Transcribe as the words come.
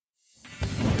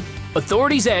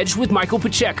Authority's Edge with Michael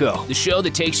Pacheco, the show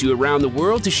that takes you around the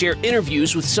world to share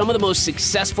interviews with some of the most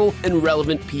successful and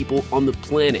relevant people on the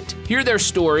planet. Hear their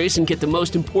stories and get the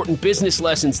most important business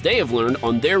lessons they have learned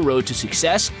on their road to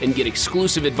success and get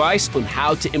exclusive advice on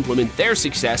how to implement their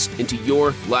success into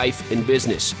your life and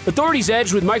business. Authority's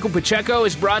Edge with Michael Pacheco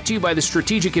is brought to you by the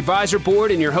Strategic Advisor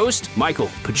Board and your host, Michael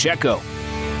Pacheco.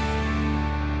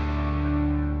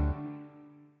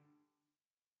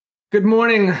 Good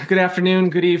morning, good afternoon,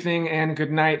 good evening, and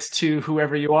good night to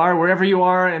whoever you are, wherever you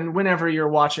are, and whenever you're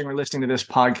watching or listening to this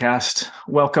podcast.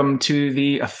 Welcome to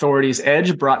the Authority's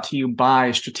Edge, brought to you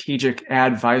by Strategic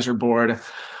Advisor Board,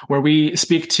 where we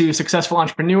speak to successful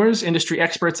entrepreneurs, industry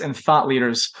experts, and thought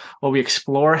leaders while we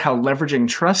explore how leveraging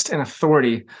trust and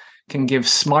authority can give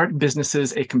smart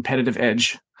businesses a competitive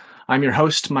edge. I'm your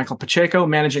host, Michael Pacheco,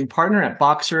 managing partner at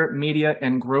Boxer Media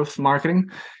and Growth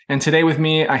Marketing. And today with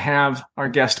me, I have our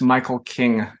guest, Michael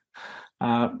King.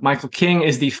 Michael King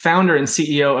is the founder and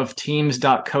CEO of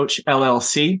Teams.Coach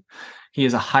LLC. He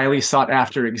is a highly sought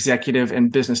after executive and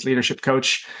business leadership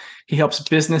coach. He helps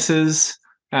businesses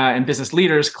and business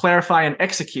leaders clarify and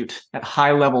execute at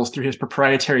high levels through his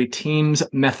proprietary Teams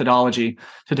methodology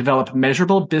to develop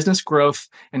measurable business growth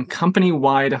and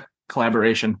company-wide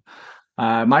collaboration.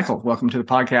 Michael, welcome to the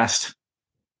podcast.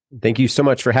 Thank you so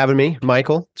much for having me,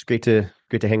 Michael. It's great to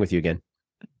hang with you again.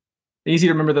 Easy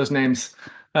to remember those names.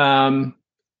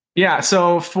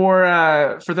 So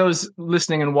for those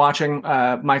listening and watching,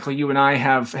 Michael, you and I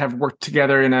have worked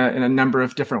together in a number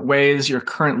of different ways. You're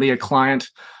currently a client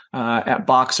at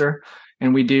Boxer,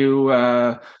 and we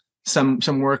do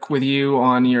some work with you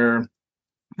on your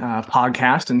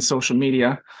podcast and social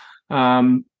media.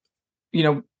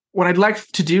 What I'd like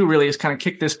to do really is kind of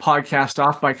kick this podcast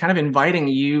off by kind of inviting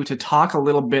you to talk a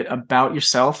little bit about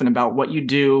yourself and about what you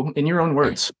do in your own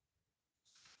words.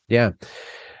 Yeah.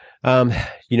 I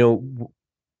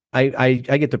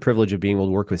get the privilege of being able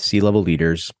to work with C-level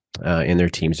leaders in their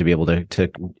teams to be able to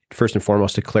first and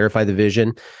foremost, to clarify the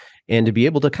vision and to be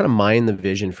able to kind of mine the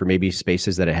vision for maybe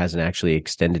spaces that it hasn't actually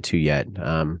extended to yet.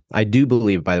 I do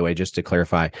believe, by the way, just to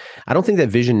clarify, I don't think that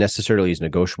vision necessarily is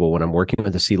negotiable when I'm working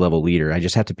with a C-level leader. I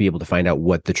just have to be able to find out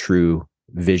what the true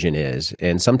vision is.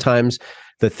 And sometimes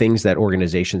the things that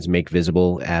organizations make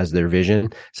visible as their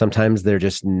vision, sometimes they're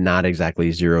just not exactly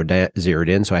zeroed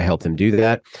in. So I help them do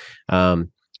that.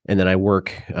 And then I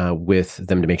work with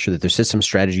them to make sure that their system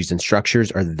strategies and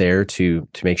structures are there to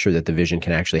make sure that the vision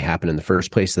can actually happen in the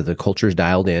first place, that the culture is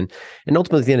dialed in. And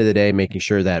ultimately, at the end of the day, making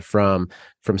sure that from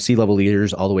C-level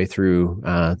leaders all the way through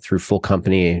full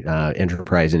company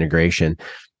enterprise integration,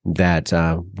 that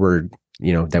we're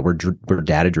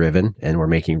data driven and we're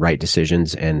making right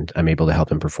decisions, and I'm able to help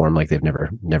them perform like they've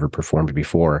never performed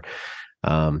before.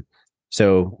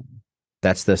 So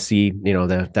that's the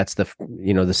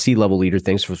the C-level leader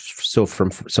things. So from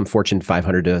some Fortune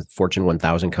 500 to Fortune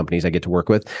 1000 companies I get to work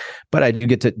with, but I do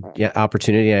get to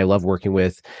opportunity. I love working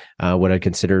with what I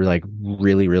consider like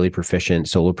really, really proficient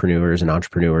solopreneurs and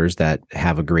entrepreneurs that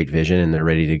have a great vision and they're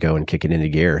ready to go and kick it into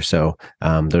gear. So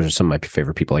those are some of my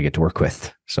favorite people I get to work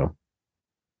with. So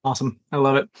awesome. I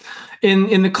love it.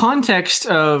 In the context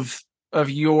of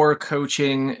your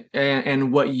coaching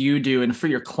and what you do and for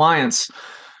your clients,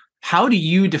 how do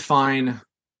you define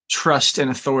trust and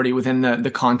authority within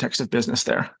the context of business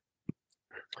there?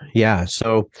 Yeah.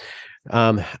 So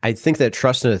I think that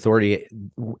trust and authority,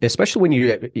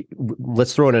 especially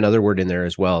let's throw in another word in there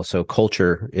as well. So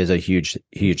culture is a huge,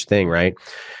 huge thing, right?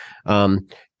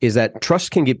 Is that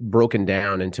trust can get broken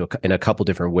down in a couple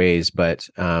different ways, but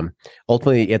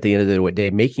ultimately at the end of the day,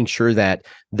 making sure that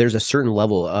there's a certain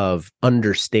level of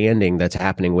understanding that's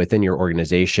happening within your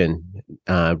organization,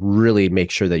 really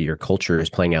make sure that your culture is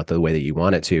playing out the way that you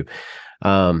want it to.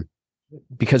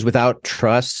 Because without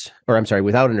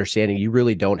understanding, you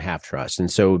really don't have trust.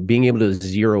 And so being able to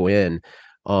zero in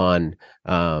on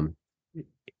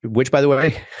which, by the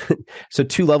way, so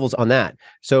 2 levels on that.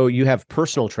 So you have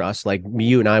personal trust, like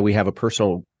you and I, we have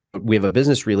a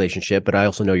business relationship, but I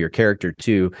also know your character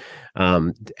too,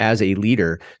 as a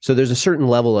leader. So there's a certain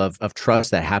level of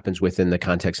trust that happens within the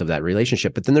context of that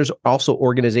relationship. But then there's also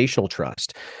organizational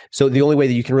trust. So the only way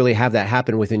that you can really have that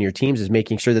happen within your teams is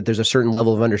making sure that there's a certain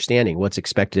level of understanding. What's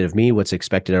expected of me? What's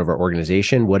expected of our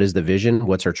organization? What is the vision?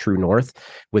 What's our true north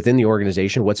within the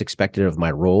organization? What's expected of my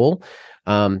role?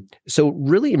 So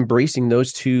really embracing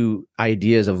those 2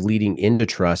 ideas of leading into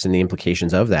trust and the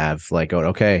implications of that, of like,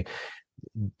 okay,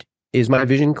 is my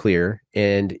vision clear?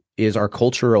 And is our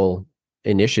cultural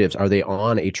initiatives, are they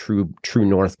on a true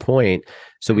north point?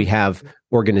 So we have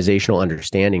organizational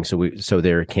understanding. So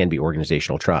there can be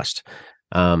organizational trust.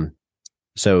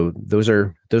 So those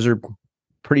are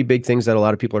pretty big things that a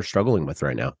lot of people are struggling with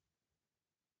right now.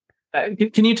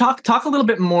 Can you talk a little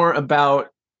bit more about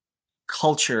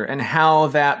culture and how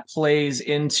that plays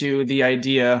into the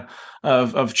idea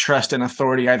of trust and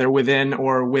authority, either within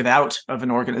or without of an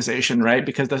organization, right?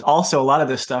 Because there's also a lot of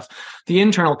this stuff, the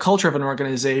internal culture of an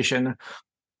organization,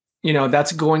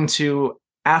 that's going to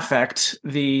affect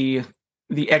the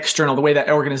external, the way that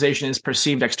organization is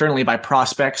perceived externally by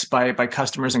prospects, by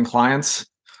customers and clients,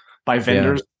 by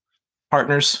vendors,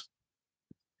 partners.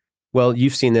 Well,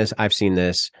 you've seen this, I've seen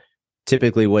this.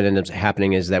 Typically what ends up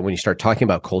happening is that when you start talking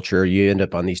about culture, you end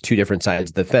up on these two different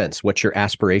sides of the fence. What's your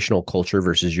aspirational culture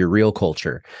versus your real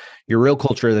culture? Your real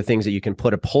culture are the things that you can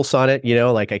put a pulse on it,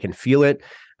 like I can feel it.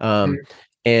 And,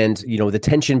 the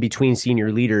tension between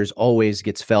senior leaders always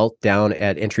gets felt down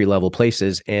at entry level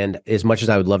places. And as much as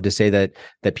I would love to say that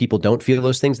people don't feel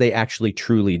those things, they actually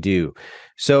truly do.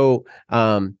 So,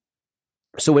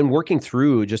 so when working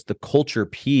through just the culture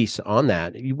piece on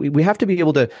that, we have to be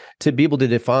able to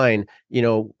define,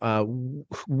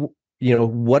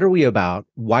 what are we about?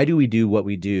 Why do we do what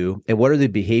we do? And what are the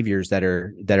behaviors that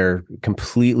are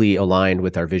completely aligned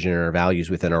with our vision and our values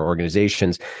within our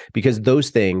organizations? Because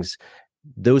those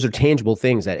are tangible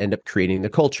things that end up creating the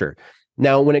culture.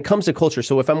 Now, when it comes to culture,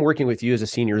 so if I'm working with you as a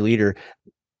senior leader,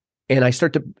 and I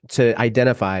start to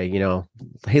identify,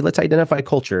 hey, let's identify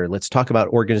culture. Let's talk about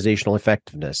organizational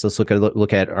effectiveness. Let's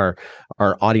look at our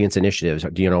audience initiatives.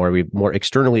 Are we more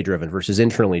externally driven versus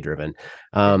internally driven?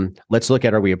 Let's look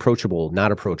at, are we approachable,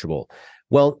 not approachable?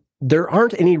 Well, there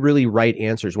aren't any really right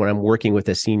answers when I'm working with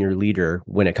a senior leader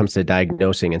when it comes to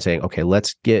diagnosing and saying, okay,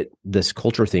 let's get this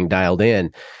culture thing dialed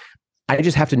in. I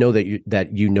just have to know that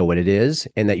you know what it is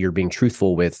and that you're being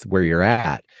truthful with where you're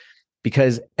at,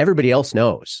 because everybody else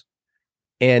knows.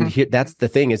 And that's the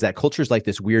thing, is that culture is like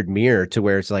this weird mirror to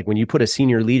where it's like when you put a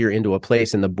senior leader into a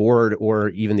place and the board or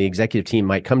even the executive team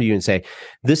might come to you and say,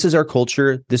 this is our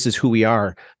culture, this is who we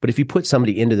are. But if you put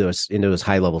somebody into those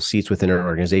high level seats within an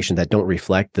organization that don't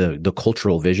reflect the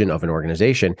cultural vision of an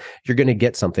organization, you're going to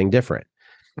get something different.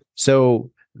 So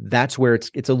that's where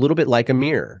it's a little bit like a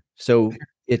mirror. So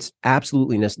it's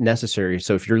absolutely necessary.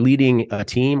 So if you're leading a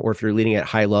team or if you're leading at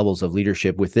high levels of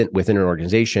leadership within an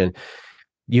organization,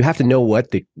 you have to know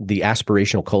what the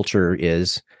aspirational culture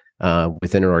is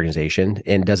within an organization,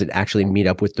 and does it actually meet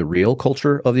up with the real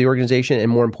culture of the organization? And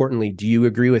more importantly, do you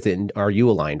agree with it and are you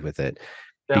aligned with it?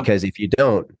 Yeah. Because if you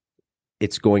don't,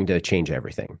 it's going to change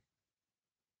everything.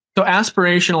 So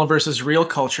aspirational versus real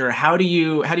culture, how do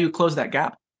you close that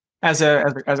gap as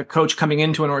a coach coming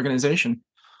into an organization?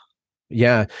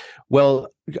 Yeah. Well,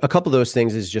 a couple of those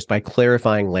things is just by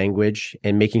clarifying language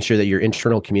and making sure that your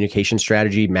internal communication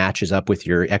strategy matches up with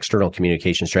your external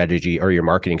communication strategy or your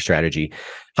marketing strategy.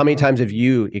 How many times have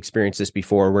you experienced this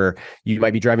before, where you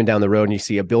might be driving down the road and you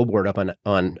see a billboard up on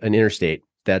an interstate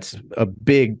that's a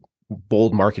big,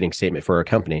 bold marketing statement for a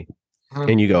company,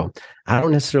 and you go, I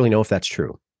don't necessarily know if that's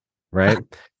true, right?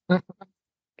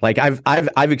 Like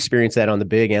I've experienced that on the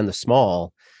big and the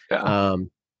small. Yeah.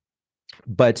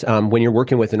 But when you're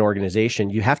working with an organization,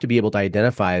 you have to be able to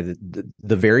identify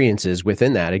the variances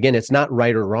within that. Again, it's not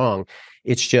right or wrong.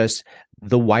 It's just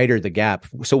the wider the gap.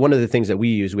 So one of the things that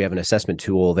we have an assessment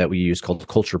tool that we use called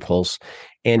Culture Pulse.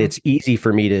 And it's easy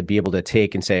for me to be able to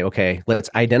take and say, okay, let's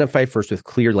identify first with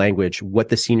clear language what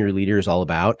the senior leader is all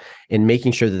about, and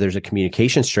making sure that there's a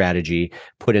communication strategy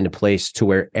put into place to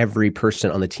where every person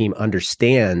on the team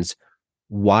understands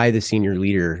why the senior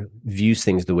leader views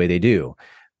things the way they do.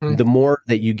 The more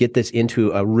that you get this into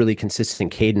a really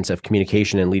consistent cadence of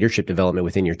communication and leadership development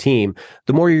within your team,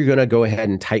 the more you're going to go ahead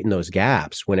and tighten those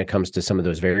gaps when it comes to some of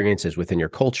those variances within your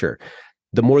culture.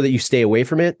 The more that you stay away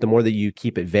from it, the more that you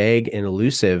keep it vague and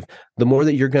elusive, the more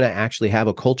that you're going to actually have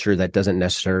a culture that doesn't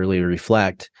necessarily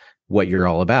reflect what you're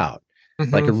all about.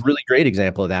 Like a really great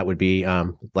example of that would be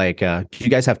do you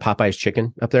guys have Popeye's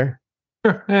chicken up there?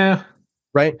 Sure. Yeah.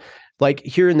 Right. Like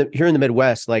here in the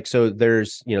Midwest, like, so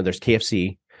there's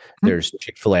KFC. There's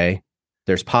Chick-fil-A,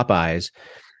 there's Popeyes,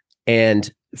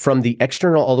 and from the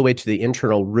external all the way to the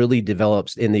internal really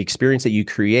develops, in the experience that you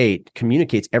create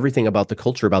communicates everything about the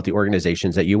culture, about the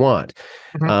organizations that you want.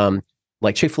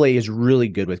 Like Chick-fil-A is really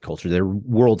good with culture. They're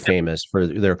world famous for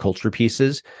their culture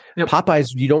pieces. Yep.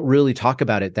 Popeyes, you don't really talk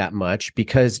about it that much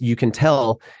because you can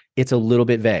tell it's a little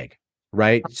bit vague,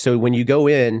 right? So when you go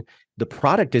in, the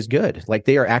product is good. Like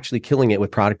they are actually killing it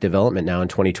with product development now in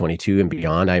 2022 and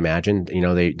beyond. I imagine,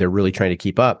 they're really trying to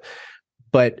keep up.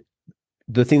 But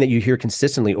the thing that you hear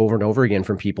consistently over and over again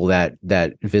from people that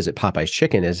visit Popeye's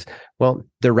Chicken is, well,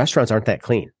 their restaurants aren't that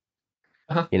clean.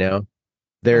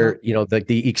 They're,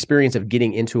 the experience of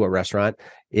getting into a restaurant,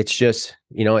 it's just,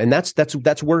 and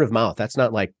that's word of mouth. That's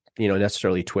not like,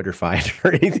 necessarily Twitterfied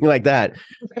or anything like that.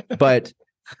 But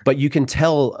you can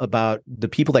tell about the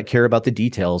people that care about the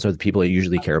details are the people that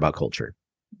usually care about culture.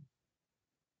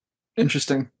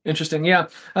 Interesting. Yeah.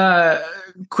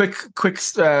 Quick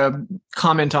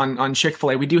comment on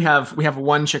Chick-fil-A. We have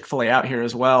one Chick-fil-A out here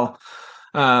as well.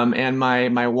 And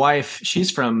my wife, she's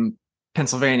from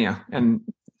Pennsylvania, and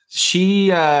she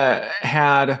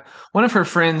had one of her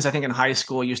friends, I think in high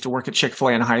school, used to work at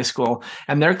Chick-fil-A in high school,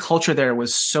 and their culture there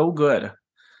was so good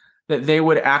that they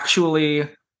would actually,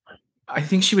 I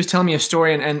think she was telling me a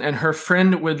story, and her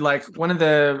friend would, like, one of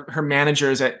her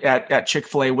managers at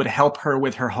Chick-fil-A would help her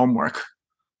with her homework.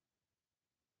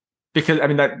 Because, I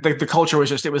mean, that the culture was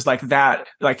just, it was like that,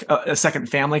 like a second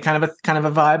family kind of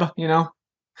a vibe,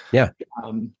 Yeah.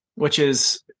 Which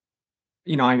is,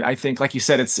 I think, like you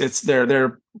said, it's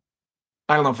they're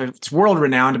I don't know if it's world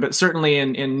renowned, but certainly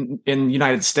in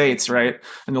United States, right,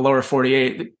 in the lower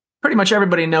 48, pretty much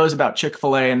everybody knows about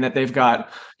Chick-fil-A and that they've got,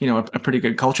 a pretty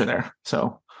good culture there.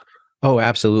 So, oh,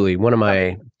 absolutely. One of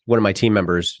my team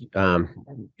members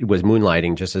was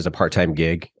moonlighting just as a part-time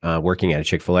gig, working at a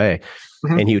Chick-fil-A,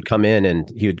 and he would come in and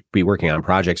he would be working on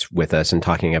projects with us and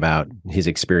talking about his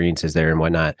experiences there and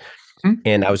whatnot.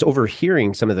 And I was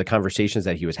overhearing some of the conversations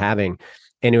that he was having,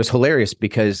 and it was hilarious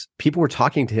because people were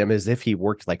talking to him as if he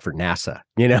worked like for NASA.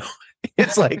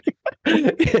 It's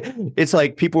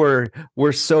like people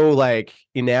were so like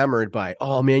enamored by,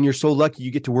 oh man, you're so lucky you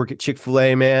get to work at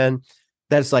Chick-fil-A, man.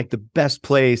 That's like the best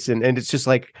place. And it's just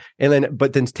like,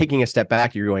 but then taking a step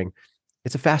back, you're going,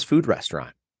 it's a fast food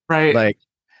restaurant. Right. Like,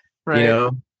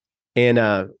 right.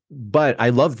 But I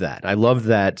love that. I love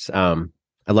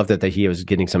that he was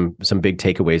getting some big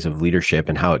takeaways of leadership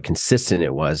and how consistent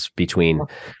it was between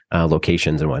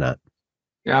locations and whatnot.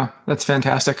 Yeah, that's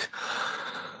fantastic.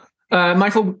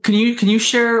 Michael, can you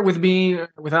share with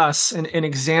us an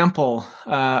example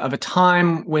of a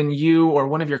time when you or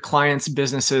one of your clients'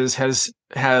 businesses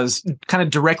has kind of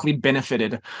directly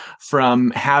benefited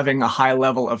from having a high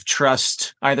level of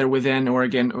trust, either within or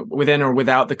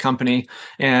without the company,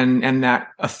 and that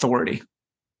authority?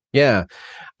 Yeah,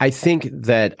 I think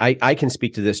that I can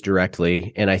speak to this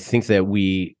directly, and I think that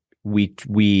we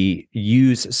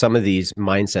use some of these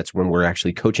mindsets when we're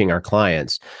actually coaching our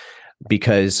clients,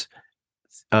 because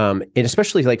and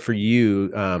especially like for you,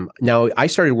 now I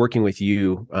started working with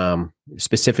you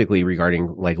specifically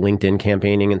regarding like LinkedIn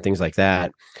campaigning and things like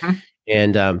that.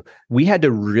 And we had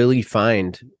to really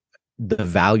find the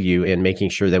value in making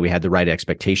sure that we had the right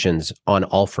expectations on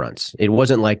all fronts. It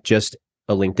wasn't like just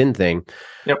a LinkedIn thing.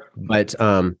 Yep. But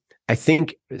I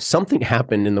think something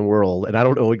happened in the world, and I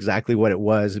don't know exactly what it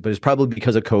was, but it's probably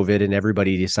because of COVID, and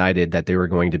everybody decided that they were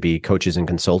going to be coaches and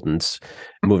consultants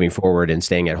moving forward and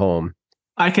staying at home.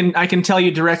 I can tell you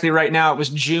directly right now, it was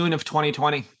June of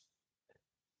 2020.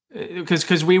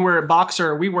 Because we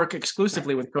work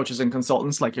exclusively with coaches and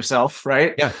consultants like yourself,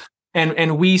 right? Yeah. And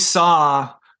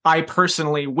I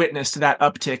personally witnessed that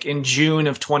uptick in June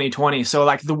of 2020. So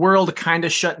like the world kind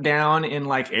of shut down in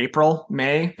like April,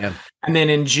 May. Yeah. And then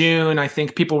in June, I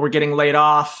think people were getting laid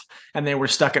off and they were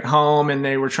stuck at home and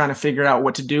they were trying to figure out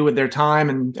what to do with their time.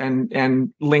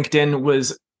 And LinkedIn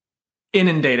was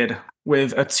inundated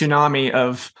with a tsunami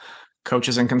of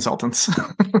coaches and consultants.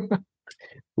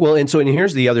 Well, and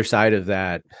here's the other side of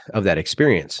that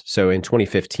experience. So in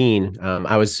 2015,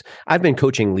 I've been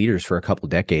coaching leaders for a couple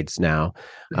decades now,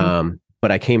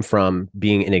 but I came from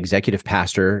being an executive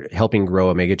pastor, helping grow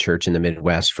a mega church in the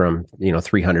Midwest from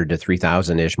 300 to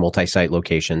 3,000 ish multi-site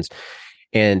locations,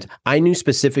 and I knew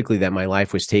specifically that my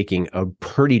life was taking a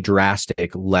pretty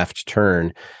drastic left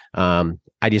turn.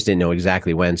 I just didn't know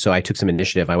exactly when, so I took some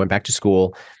initiative. I went back to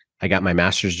school. I got my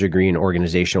master's degree in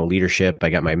organizational leadership. I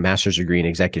got my master's degree in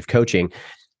executive coaching.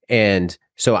 And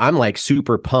so I'm like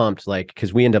super pumped, like,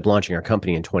 because we ended up launching our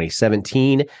company in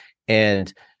 2017.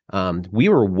 And we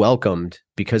were welcomed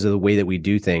because of the way that we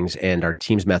do things and our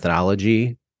team's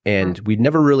methodology. And we'd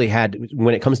never really had,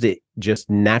 when it comes to just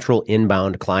natural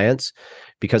inbound clients,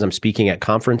 because I'm speaking at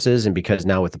conferences and because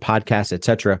now with the podcast, et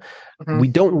cetera, we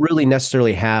don't really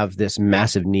necessarily have this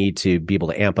massive need to be able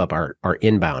to amp up our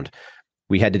inbound.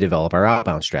 We had to develop our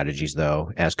outbound strategies,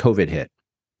 though, as COVID hit.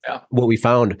 Yeah. What we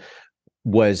found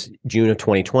was June of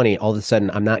 2020, all of a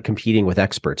sudden, I'm not competing with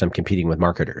experts. I'm competing with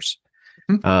marketers.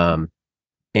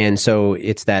 And so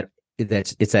it's that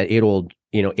age-old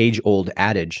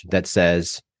adage that says,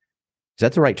 is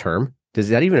that the right term? Is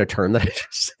that even a term that I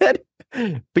just said?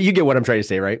 But you get what I'm trying to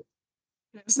say, right?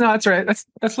 No, that's right.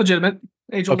 That's legitimate.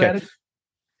 Age-old adage.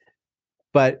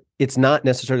 but it's not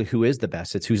necessarily who is the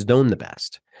best, it's who's known the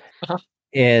best. Uh-huh.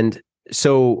 And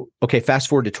so, okay, fast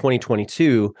forward to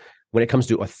 2022, when it comes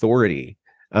to authority.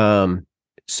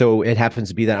 So it happens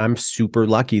to be that I'm super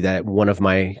lucky that one of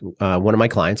my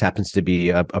clients happens to be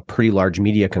a pretty large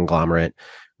media conglomerate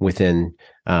within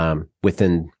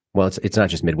well, it's not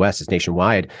just Midwest, it's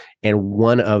nationwide. And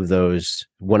one of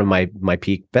my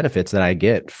peak benefits that I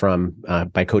get from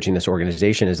by coaching this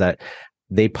organization is that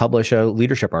they publish a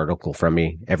leadership article from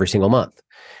me every single month.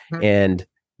 Mm-hmm. And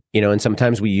and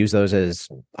sometimes we use those as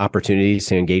opportunities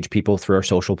to engage people through our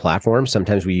social platforms.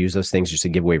 Sometimes we use those things just to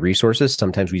give away resources.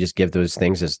 Sometimes we just give those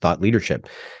things as thought leadership.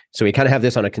 So we kind of have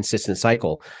this on a consistent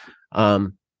cycle.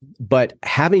 But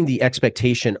having the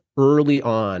expectation early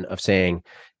on of saying,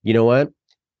 you know what,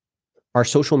 our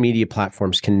social media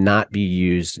platforms cannot be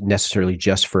used necessarily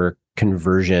just for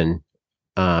conversion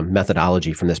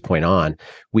methodology from this point on.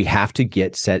 We have to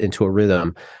get set into a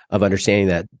rhythm of understanding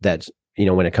that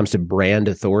when it comes to brand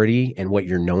authority and what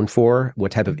you're known for,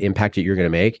 what type of impact that you're going to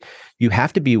make, you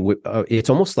have to be, it's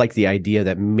almost like the idea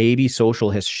that maybe social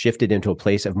has shifted into a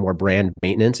place of more brand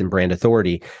maintenance and brand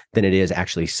authority than it is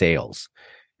actually sales.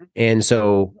 And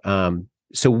so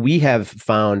we have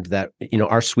found that,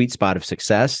 our sweet spot of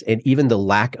success and even the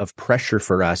lack of pressure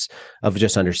for us of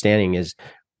just understanding is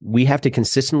we have to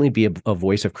consistently be a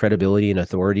voice of credibility and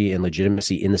authority and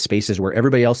legitimacy in the spaces where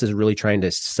everybody else is really trying to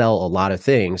sell a lot of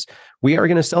things. We are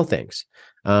going to sell things.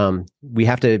 We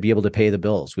have to be able to pay the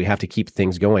bills. We have to keep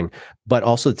things going. But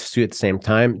also at the same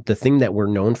time, the thing that we're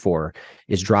known for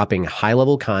is dropping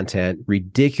high-level content,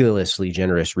 ridiculously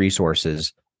generous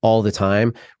resources all the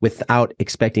time without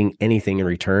expecting anything in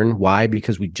return. Why?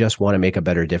 Because we just want to make a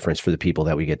better difference for the people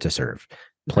that we get to serve,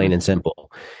 plain and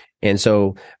simple. And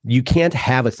so you can't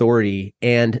have authority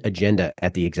and agenda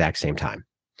at the exact same time.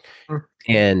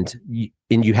 And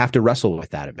you have to wrestle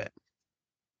with that a bit.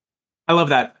 I love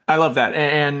that.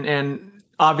 And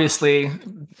obviously,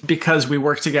 because we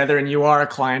work together and you are a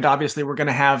client, obviously we're going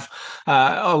to have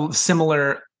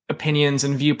similar opinions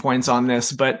and viewpoints on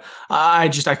this, but I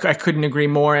couldn't agree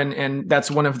more. And that's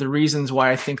one of the reasons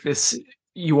why I think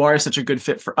you are such a good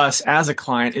fit for us as a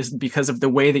client, is because of the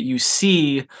way that you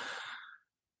see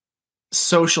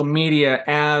social media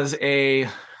as a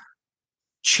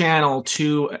channel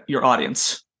to your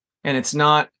audience. And it's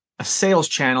not a sales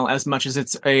channel as much as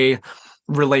it's a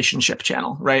relationship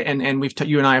channel, right? And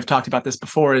you and I have talked about this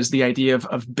before, is the idea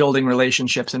of building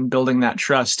relationships and building that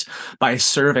trust by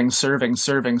serving.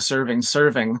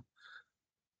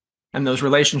 And those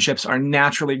relationships are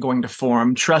naturally going to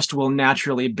form. Trust will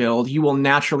naturally build. You will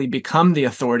naturally become the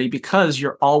authority because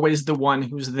you're always the one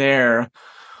who's there,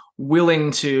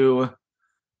 willing to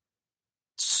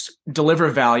deliver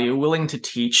value, willing to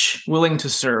teach, willing to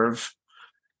serve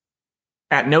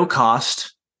at no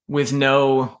cost, with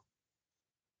no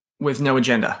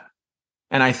agenda.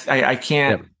 And I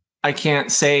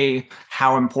can't say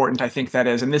how important I think that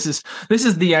is. And this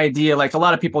is the idea. Like, a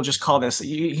lot of people just call this,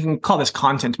 you can call this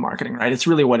content marketing, right? It's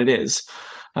really what it is.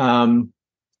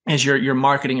 Is you're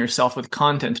marketing yourself with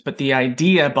content. But the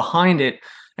idea behind it,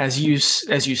 as you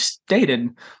stated,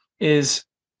 is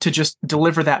to just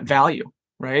deliver that value,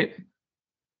 right?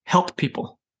 Help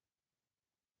people.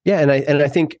 Yeah, and I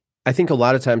think a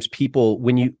lot of times people,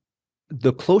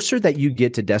 the closer that you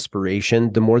get to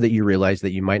desperation, the more that you realize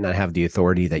that you might not have the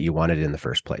authority that you wanted in the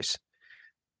first place.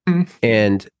 Mm-hmm.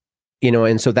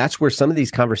 And so that's where some of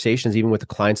these conversations, even with the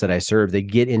clients that I serve, they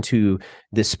get into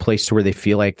this place to where they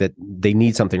feel like that they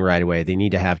need something right away. They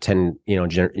need to have 10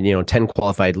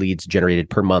 qualified leads generated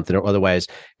per month, and otherwise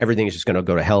everything is just going to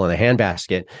go to hell in a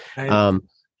handbasket. Right.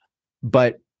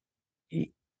 But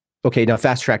okay, now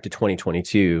fast track to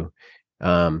 2022.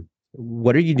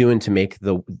 What are you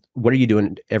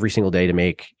doing every single day to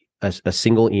make a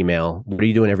single email? What are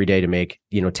you doing every day to make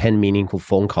 10 meaningful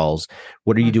phone calls?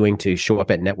 What are you doing to show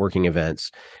up at networking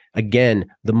events? Again,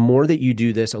 the more that you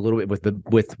do this a little bit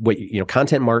with what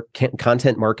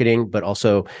content marketing, but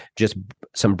also just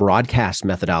some broadcast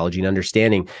methodology and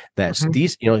understanding that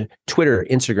these Twitter,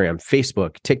 Instagram,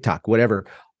 Facebook, TikTok, whatever,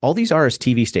 all these are is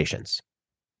TV stations.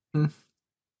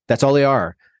 That's all they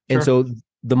are. Sure. And so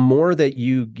the more that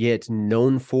you get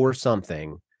known for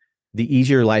something, the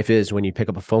easier life is when you pick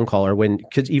up a phone call, or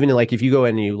because even like if you go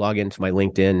in and you log into my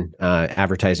LinkedIn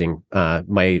advertising,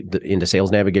 into Sales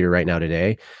Navigator right now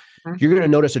today, you're going to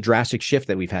notice a drastic shift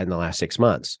that we've had in the last 6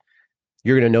 months.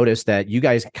 You're going to notice that you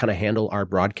guys kind of handle our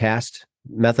broadcast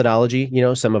methodology,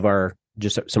 some of our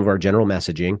general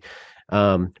messaging,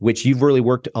 which you've really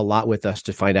worked a lot with us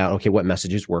to find out, okay, what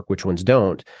messages work, which ones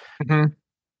don't. Mm-hmm.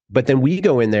 But then we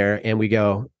go in there and we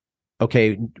go,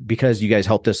 okay, because you guys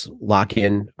helped us lock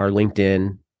in our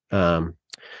LinkedIn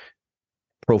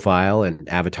profile and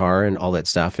avatar and all that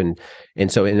stuff. And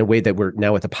so in a way that we're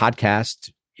now with the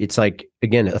podcast, it's like,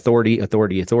 again,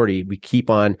 authority. We keep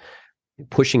on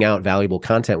pushing out valuable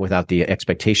content without the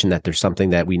expectation that there's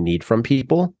something that we need from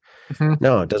people.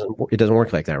 No, it doesn't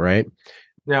work like that. Right.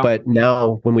 Yeah. But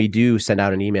now when we do send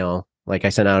out an email, like I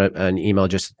sent out an email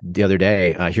just the other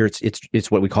day, here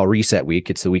it's what we call reset week.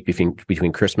 It's the week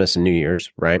between Christmas and New Year's.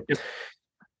 Right. Yep.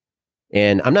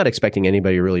 And I'm not expecting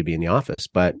anybody to really be in the office,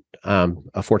 but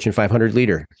a Fortune 500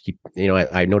 leader,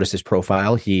 I noticed his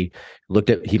profile. He looked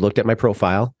at my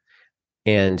profile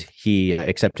and he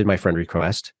accepted my friend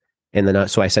request. And then,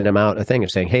 so I sent him out a thing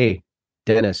of saying, "Hey,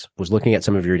 Dennis, was looking at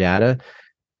some of your data.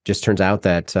 Just turns out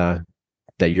that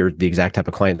you're the exact type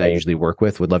of client that I usually work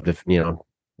with. Would love to,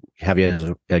 have you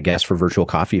as a guest for virtual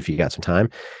coffee if you got some time."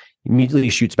 Immediately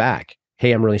shoots back,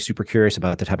 "Hey, I'm really super curious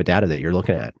about the type of data that you're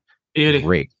looking at." Beauty.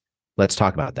 Great. Let's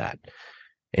talk about that.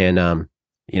 And,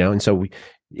 and so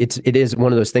it is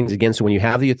one of those things again. So when you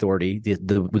have the authority,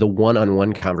 the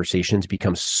one-on-one conversations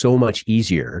become so much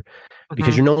easier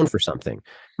because you're known for something.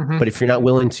 But if you're not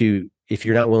willing to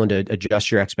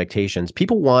adjust your expectations,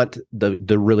 people want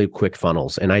the really quick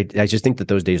funnels. And I just think that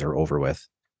those days are over with.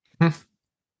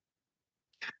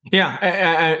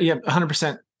 Yeah. Yeah.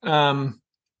 100%.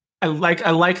 I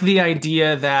like the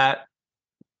idea that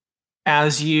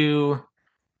as you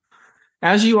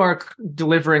are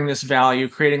delivering this value,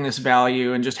 creating this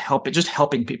value, and just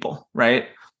helping people, right?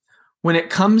 When it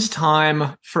comes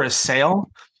time for a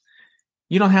sale,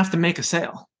 you don't have to make a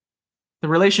sale. The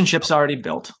relationship's already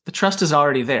built. The trust is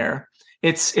already there.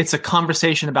 It's a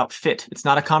conversation about fit. It's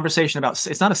not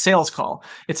a sales call.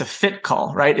 It's a fit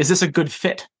call, right? Is this a good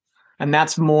fit? And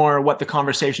that's more what the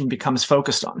conversation becomes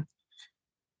focused on.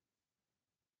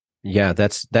 Yeah,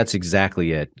 that's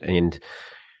exactly it. And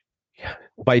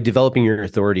by developing your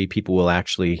authority, people will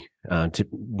actually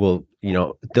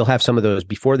they'll have some of those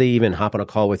before they even hop on a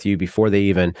call with you, before they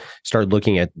even start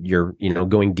looking at your,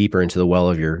 going deeper into the well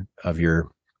of your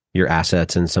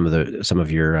assets and some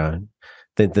of your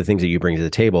the things that you bring to the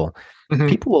table.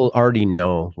 People will already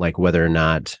know like whether or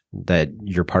not that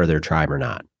you're part of their tribe or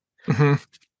not.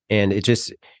 And it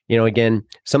just, again,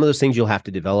 some of those things you'll have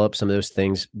to develop, some of those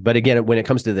things. But again, when it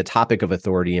comes to the topic of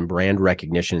authority and brand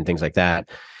recognition and things like that,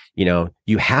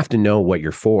 you have to know what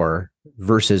you're for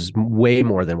versus way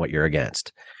more than what you're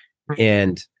against.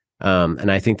 And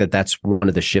I think that that's one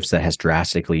of the shifts that has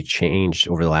drastically changed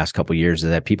over the last couple of years, is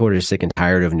that people are just sick and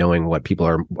tired of knowing what people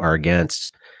are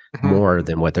against more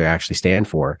than what they actually stand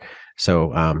for.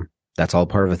 So that's all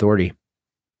part of authority.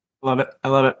 Love it. I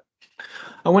love it.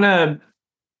 I want to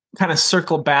kind of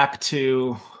circle back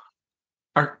to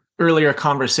our earlier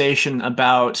conversation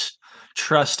about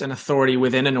trust and authority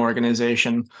within an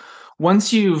organization.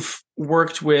 Once you've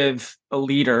worked with a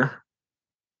leader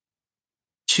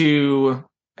to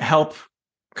help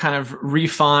kind of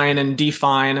refine and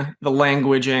define the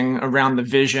languaging around the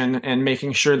vision and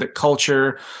making sure that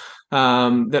culture,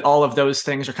 that all of those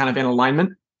things are kind of in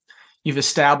alignment, you've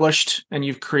established and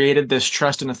you've created this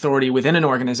trust and authority within an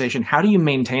organization. How do you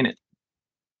maintain it?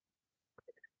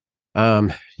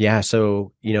 So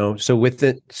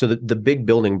the big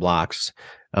building blocks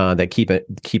that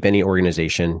keep any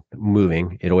organization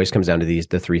moving, it always comes down to the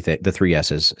three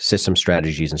S's: systems,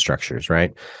 strategies, and structures,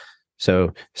 right?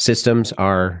 So systems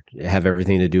have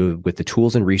everything to do with the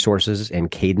tools and resources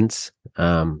and cadence,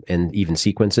 and even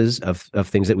sequences of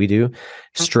things that we do.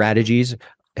 Strategies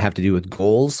have to do with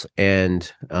goals and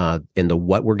the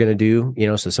what we're going to do,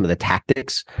 so some of the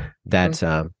tactics that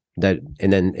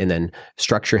and then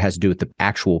structure has to do with the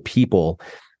actual people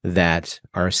that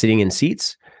are sitting in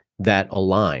seats that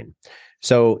align.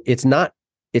 So it's not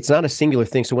a singular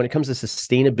thing. So when it comes to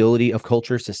sustainability of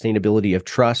culture, sustainability of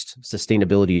trust,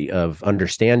 sustainability of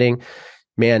understanding,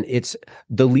 man, it's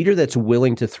the leader that's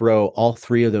willing to throw all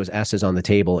three of those S's on the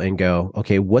table and go,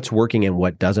 okay, what's working and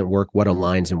what doesn't work, what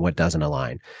aligns and what doesn't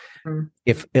align.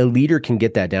 If a leader can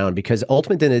get that down, because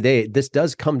ultimately at the end of the day, this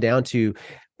does come down to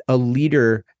a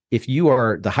leader. If you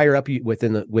are the higher up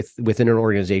within an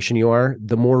organization you are,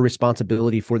 the more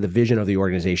responsibility for the vision of the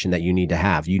organization that you need to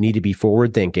have. You need to be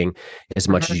forward thinking as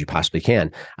much as you possibly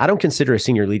can. I don't consider a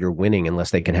senior leader winning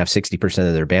unless they can have 60%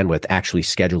 of their bandwidth actually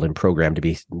scheduled and programmed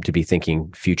to be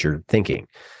thinking future thinking.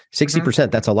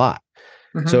 60%, that's a lot.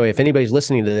 So if anybody's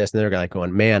listening to this and they're like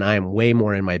going, man, I am way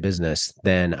more in my business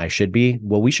than I should be.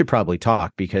 Well, we should probably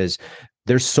talk, because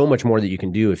there's so much more that you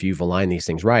can do if you've aligned these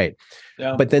things right.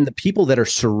 Yeah. But then the people that are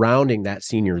surrounding that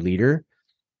senior leader,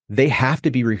 they have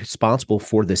to be responsible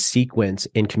for the sequence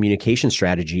and communication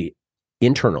strategy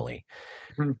internally.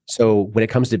 Mhm. So when it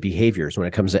comes to behaviors, when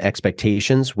it comes to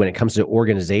expectations, when it comes to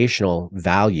organizational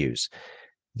values,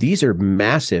 these are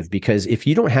massive, because if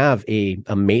you don't have a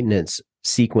maintenance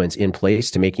sequence in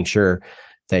place to making sure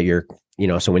that you're,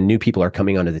 so when new people are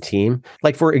coming onto the team,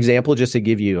 like for example, just to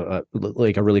give you a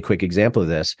really quick example of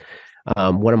this,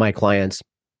 one of my clients,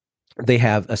 they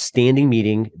have a standing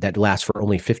meeting that lasts for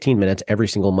only 15 minutes every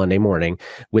single Monday morning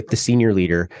with the senior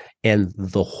leader and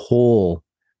the whole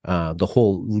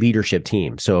leadership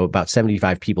team. So about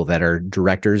 75 people that are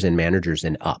directors and managers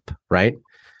and up, right?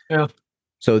 Yeah.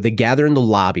 So they gather in the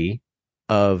lobby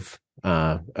of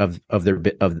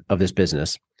this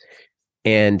business,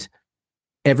 and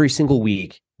every single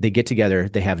week they get together.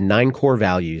 They have 9 core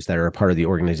values that are a part of the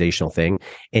organizational thing,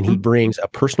 and he brings a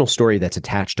personal story that's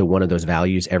attached to one of those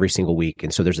values every single week.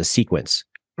 And so there's a sequence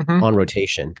on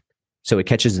rotation. So it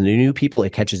catches the new people,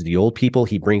 it catches the old people.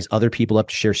 He brings other people up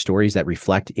to share stories that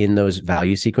reflect in those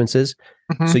value sequences.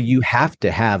 So you have to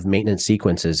have maintenance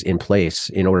sequences in place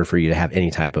in order for you to have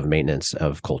any type of maintenance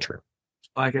of culture.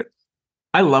 I like it.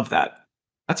 I love that.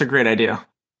 That's a great idea.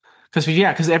 Because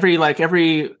every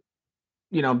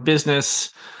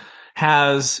business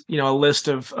has a list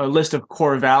of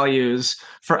core values.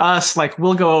 For us, like,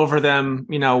 we'll go over them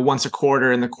once a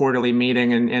quarter in the quarterly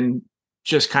meeting and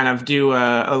just kind of do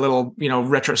a little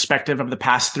retrospective of the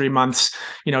past 3 months.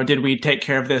 Did we take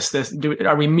care of this?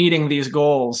 Are we meeting these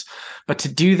goals? But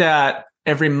to do that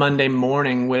every Monday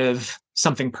morning with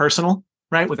something personal,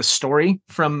 right? With a story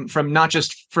from not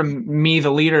just from me,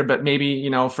 the leader, but maybe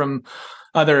from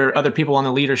other people on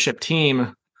the leadership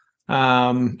team.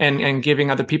 And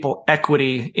giving other people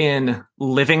equity in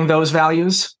living those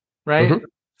values, right?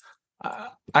 I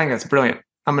think that's brilliant.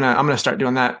 I'm gonna start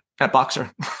doing that at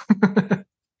Boxer.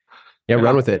 Yeah,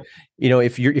 run with it.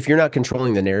 If you're not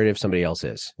controlling the narrative, somebody else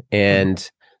is, and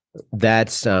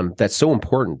that's so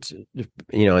important.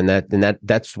 And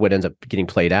that's what ends up getting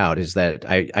played out. Is that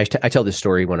I tell this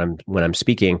story when I'm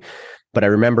speaking, but I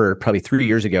remember probably 3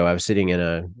 years ago I was sitting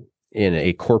in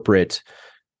a corporate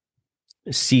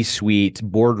C-suite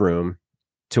boardroom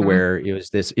to where it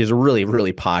was really,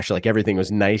 really posh. Like everything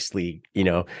was nicely,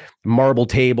 marble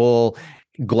table,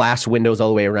 glass windows all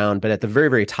the way around. But at the very,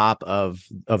 very top of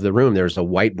the room, there was a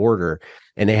white border,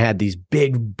 and they had these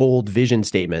big, bold vision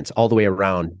statements all the way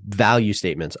around, value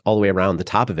statements all the way around the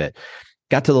top of it.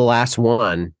 Got to the last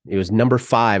one. It was number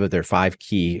 5 of their 5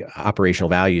 key operational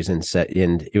values, and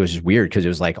it was just weird because it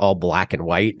was like all black and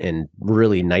white and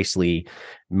really nicely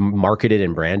marketed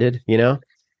and branded, Yeah.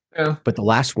 But the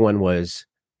last one was,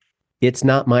 "It's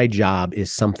not my job"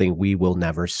 is something we will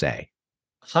never say.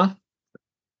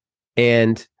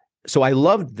 And so I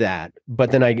loved that,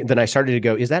 but then I started to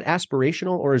go, is that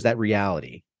aspirational or is that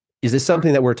reality? Is this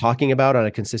something that we're talking about on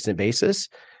a consistent basis?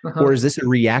 Or is this a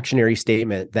reactionary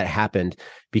statement that happened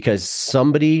because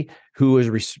somebody who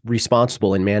was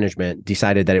responsible in management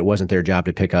decided that it wasn't their job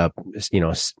to pick up,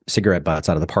 cigarette butts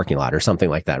out of the parking lot or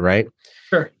something like that, right?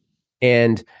 Sure.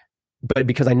 But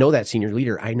because I know that senior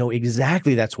leader, I know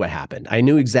exactly that's what happened. I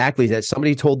knew exactly that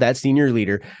somebody told that senior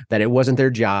leader that it wasn't their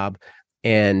job,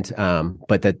 and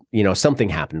but that something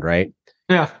happened, right?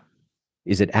 Yeah.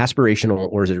 Is it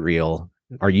aspirational or is it real?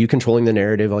 Are you controlling the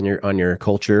narrative on your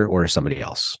culture, or is somebody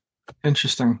else?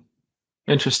 Interesting.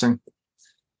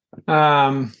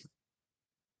 How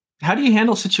do you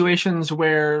handle situations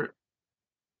where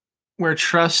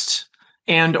trust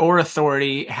and or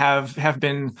authority have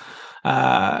been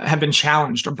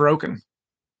challenged or broken?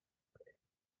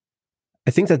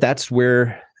 I think that's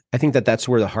where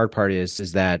the hard part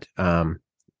is that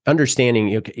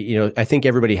understanding. I think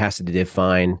everybody has to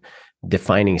define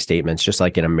defining statements, just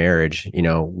like in a marriage.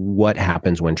 What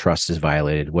happens when trust is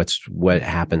violated? What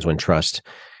happens when trust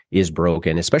is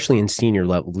broken, especially in senior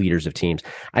level leaders of teams?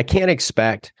 I can't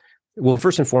expect. Well,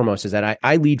 first and foremost is that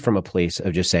I lead from a place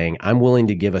of just saying I'm willing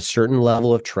to give a certain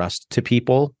level of trust to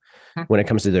people when it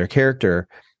comes to their character,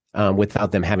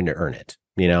 without them having to earn it.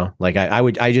 Like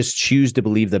I just choose to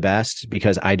believe the best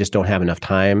because I just don't have enough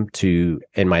time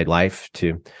in my life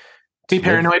to be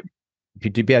paranoid. To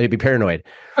be paranoid.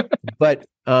 But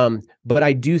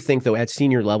I do think, though, at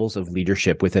senior levels of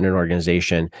leadership within an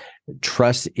organization,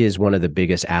 trust is one of the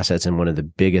biggest assets and one of the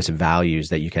biggest values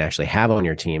that you can actually have on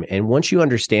your team. And once you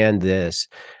understand this,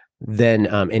 then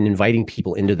in inviting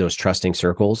people into those trusting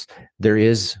circles, there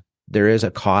is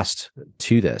a cost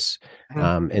to this,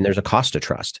 and there's a cost to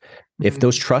trust. If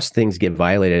those trust things get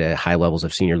violated at high levels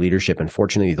of senior leadership,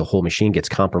 unfortunately, the whole machine gets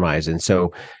compromised. And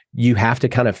so you have to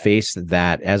kind of face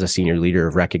that as a senior leader,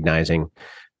 of recognizing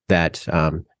that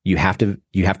you have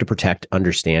to protect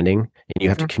understanding, and you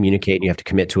have to communicate, and you have to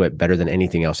commit to it better than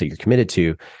anything else that you're committed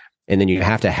to. And then you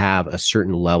have to have a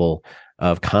certain level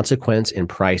of consequence and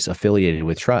price affiliated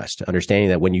with trust, understanding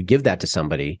that when you give that to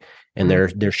somebody and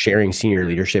they're sharing senior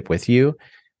leadership with you,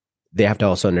 they have to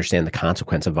also understand the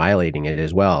consequence of violating it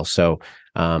as well. So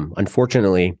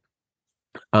unfortunately,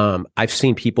 I've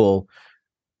seen people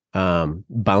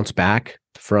bounce back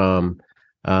from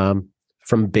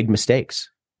big mistakes.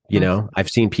 I've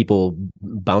seen people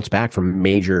bounce back from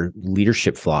major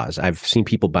leadership flaws. I've seen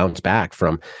people bounce back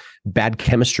from bad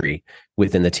chemistry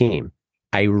within the team.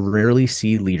 I rarely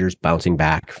see leaders bouncing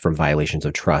back from violations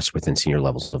of trust within senior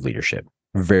levels of leadership.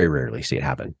 Very rarely see it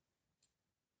happen.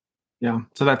 Yeah.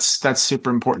 So that's super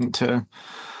important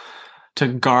to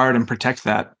guard and protect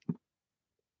that.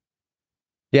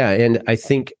 Yeah. And I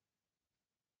think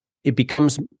it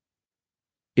becomes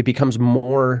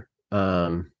more,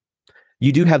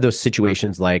 you do have those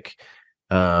situations like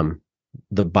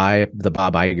the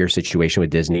Bob Iger situation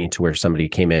with Disney, to where somebody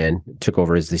came in, took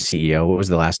over as the CEO. What was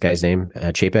the last guy's name?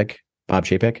 Chapek? Bob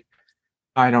Chapek?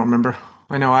 I don't remember.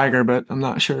 I know Iger, but I'm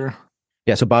not sure.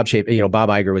 Yeah, so Bob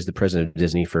Iger was the president of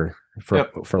Disney for a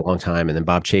long time, and then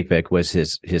Bob Chapek was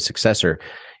his successor.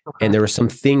 Okay. And there were some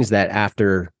things that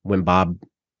after when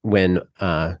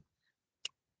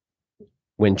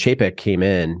Chapek came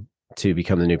in to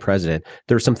become the new president,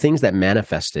 there were some things that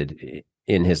manifested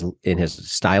in his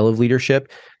style of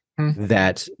leadership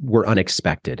that were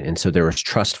unexpected, and so there was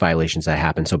trust violations that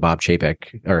happened. So Bob Chapek,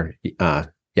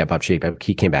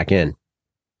 he came back in.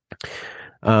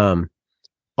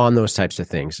 On those types of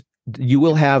things, you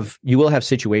will have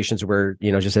situations where,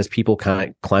 just as people kind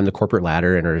of climb the corporate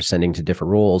ladder and are ascending to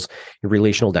different roles,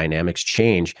 relational dynamics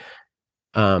change.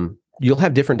 You'll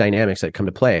have different dynamics that come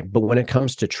to play, but when it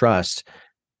comes to trust,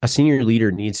 a senior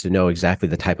leader needs to know exactly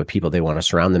the type of people they want to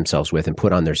surround themselves with and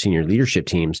put on their senior leadership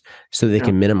teams so they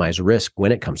can minimize risk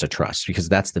when it comes to trust, because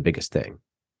that's the biggest thing.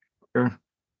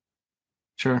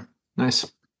 Sure.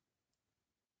 Nice.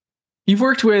 You've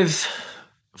worked with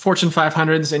Fortune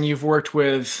 500s and you've worked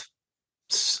with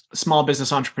small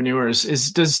business entrepreneurs.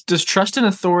 Does trust and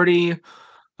authority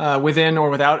within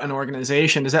or without an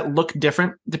organization, does that look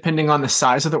different depending on the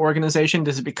size of the organization?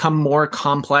 Does it become more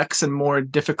complex and more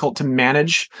difficult to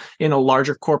manage in a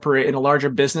larger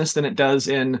business than it does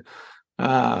in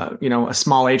a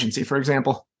small agency, for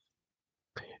example?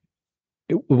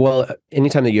 Well,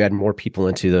 anytime that you add more people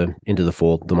into the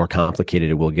fold, the more complicated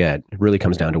it will get. It really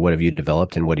comes down to what have you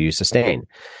developed and what do you sustain.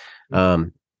 So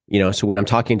when I'm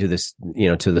talking to this,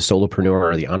 to the solopreneur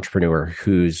or the entrepreneur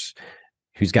who's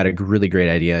got a really great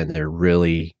idea and they're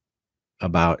really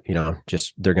about,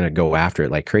 they're going to go after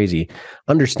it like crazy,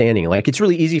 understanding, like, it's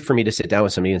really easy for me to sit down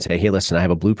with somebody and say, hey, listen, I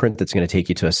have a blueprint that's going to take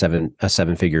you to a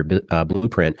seven-figure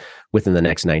blueprint within the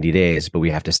next 90 days, but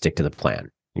we have to stick to the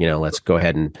plan. Let's go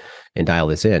ahead and dial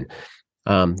this in.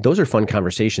 Those are fun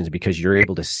conversations because you're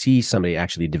able to see somebody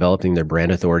actually developing their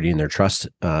brand authority and their trust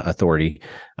authority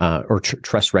or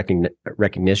trust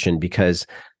recognition, because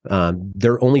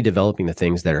they're only developing the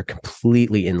things that are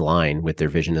completely in line with their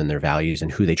vision and their values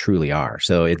and who they truly are.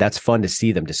 So that's fun to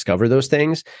see them discover those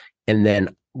things and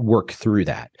then work through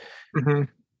that. Mm-hmm.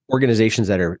 Organizations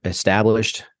that are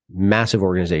established, massive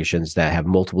organizations that have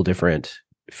multiple different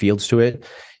fields to it,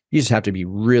 you just have to be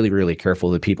really, really careful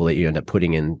of the people that you end up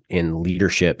putting in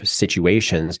leadership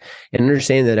situations and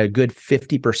understand that a good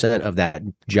 50% of that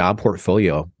job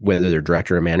portfolio, whether they're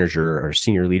director or manager or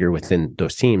senior leader within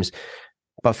those teams,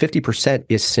 about 50%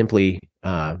 is simply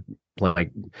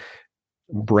like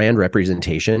brand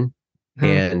representation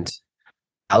and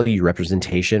value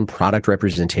representation, product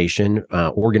representation,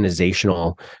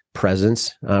 organizational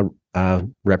presence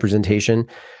representation.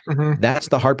 That's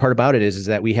the hard part about it is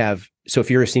that we have, so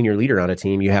if you're a senior leader on a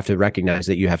team, you have to recognize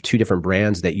that you have two different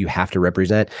brands that you have to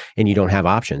represent and you don't have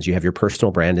options. You have your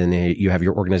personal brand and you have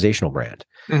your organizational brand.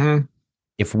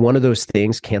 If one of those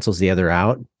things cancels the other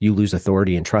out, you lose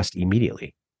authority and trust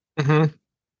immediately.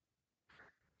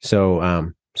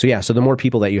 So the more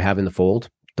people that you have in the fold,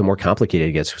 the more complicated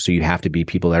it gets. So you have to be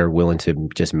people that are willing to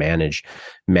just manage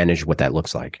what that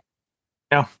looks like.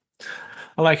 Yeah,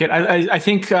 I like it. I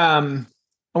think I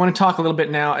want to talk a little bit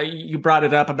now. You brought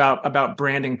it up about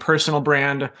branding, personal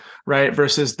brand, right,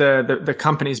 versus the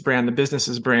company's brand, the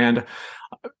business's brand.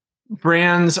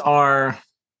 Brands are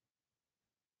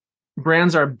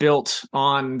built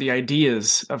on the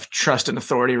ideas of trust and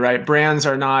authority, right? Brands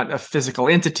are not a physical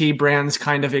entity. Brands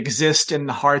kind of exist in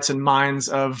the hearts and minds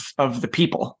of the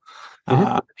people,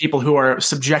 people who are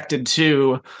subjected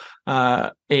to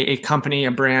a company,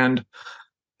 a brand.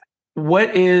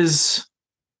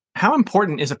 How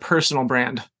important is a personal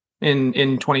brand in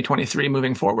 2023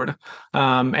 moving forward?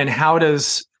 And how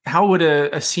would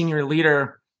a senior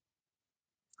leader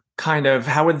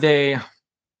how would they,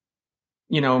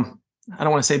 you know, I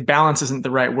don't want to say balance isn't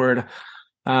the right word.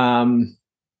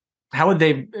 How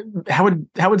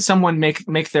would someone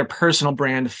make their personal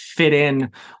brand fit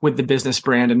in with the business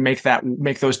brand and make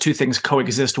those two things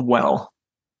coexist well?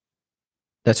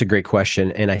 That's a great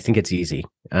question. And I think it's easy.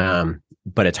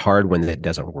 But it's hard when it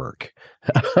doesn't work.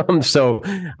 So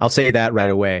I'll say that right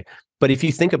away. But if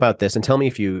you think about this and tell me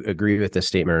if you agree with this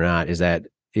statement or not, is that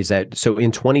so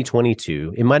in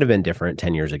 2022, it might have been different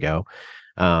 10 years ago.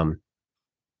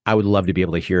 I would love to be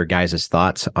able to hear guys'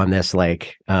 thoughts on this,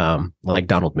 like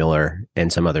Donald Miller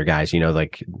and some other guys,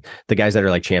 like the guys that are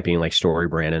like championing like Story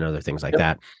Brand and other things like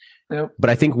that. Yep.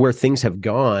 But I think where things have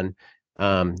gone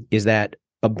is that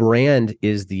a brand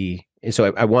is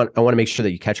so I want to make sure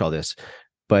that you catch all this,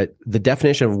 but the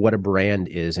definition of what a brand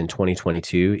is in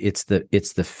 2022, it's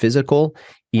the physical,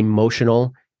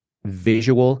 emotional,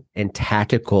 visual, and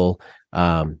tactical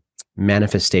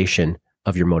manifestation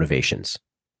of your motivations.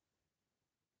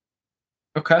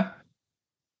 Okay.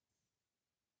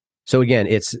 So again,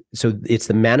 it's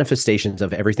the manifestations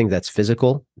of everything that's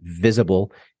physical,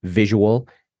 visible, visual,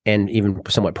 and even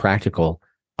somewhat practical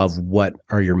of what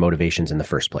are your motivations in the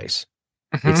first place.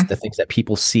 Mm-hmm. It's the things that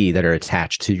people see that are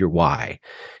attached to your why.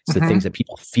 It's the things that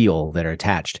people feel that are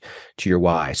attached to your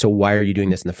why. So why are you doing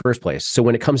this in the first place? So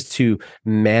when it comes to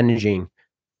managing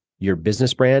your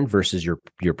business brand versus your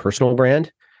personal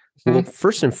brand, well,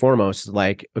 first and foremost,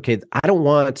 like, okay,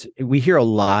 we hear a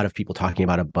lot of people talking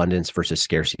about abundance versus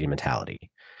scarcity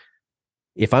mentality.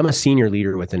 If I'm a senior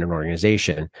leader within an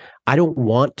organization, I don't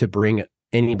want to bring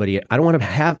anybody. I don't want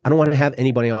to have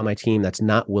anybody on my team that's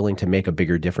not willing to make a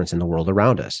bigger difference in the world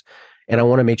around us. And I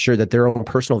want to make sure that their own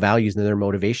personal values and their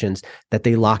motivations, that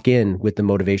they lock in with the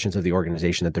motivations of the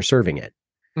organization that they're serving in.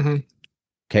 Mm-hmm.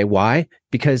 Okay. Why?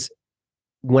 Because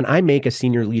when I make a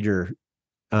senior leader,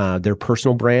 their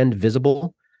personal brand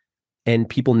visible, and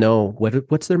people know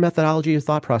what's their methodology or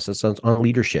thought process on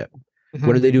leadership. Mm-hmm.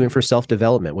 What are they doing for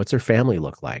self-development? What's their family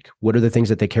look like? What are the things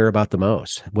that they care about the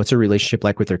most? What's their relationship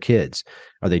like with their kids?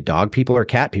 Are they dog people or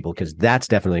cat people? Because that's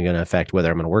definitely going to affect whether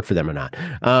I'm going to work for them or not.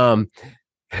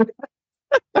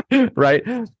 Right.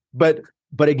 But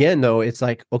again, though, it's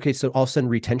like, okay, so all of a sudden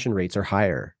retention rates are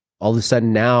higher. All of a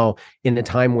sudden now, in a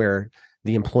time where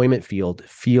the employment field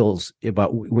feels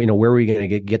about, where are we going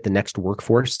to get the next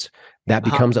workforce? That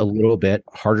becomes a little bit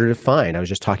harder to find. I was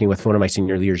just talking with one of my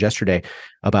senior leaders yesterday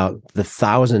about the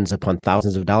thousands upon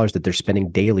thousands of dollars that they're spending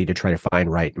daily to try to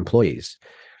find right employees.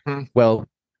 Well,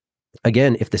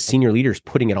 again, if the senior leader is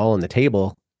putting it all on the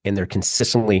table and they're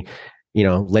consistently,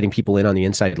 letting people in on the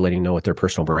inside, letting them know what their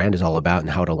personal brand is all about and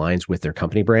how it aligns with their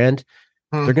company brand,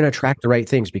 they're going to attract the right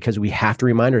things, because we have to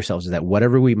remind ourselves that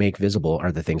whatever we make visible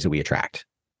are the things that we attract.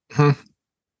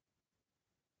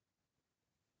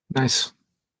 Nice.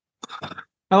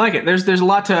 I like it. There's a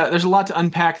lot to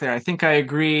unpack there. I think I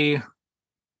agree.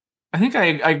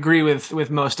 I agree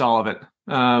with most all of it.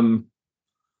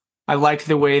 I like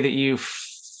the way that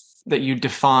you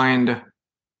defined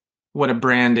what a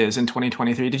brand is in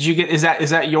 2023. Did you is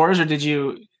that yours, or did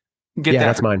you get that? Yeah,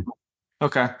 that's mine.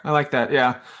 Okay. I like that.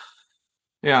 Yeah.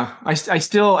 Yeah. I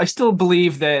still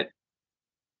believe that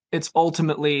it's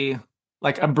ultimately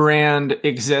like a brand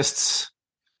exists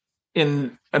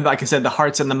in, like I said, the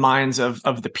hearts and the minds of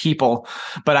the people.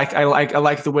 But I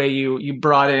like the way you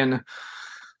brought in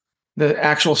the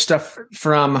actual stuff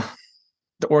from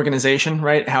the organization,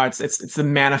 right? How it's the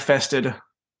manifested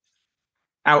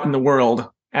out in the world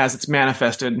as it's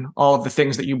manifested, all of the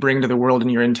things that you bring to the world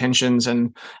and your intentions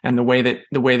and the way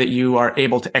that you are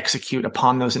able to execute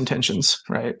upon those intentions,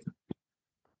 right?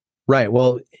 Right.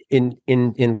 Well,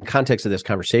 in context of this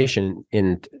conversation,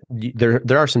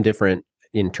 there are some different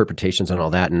interpretations on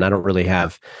all that, and I don't really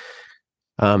have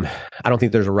I don't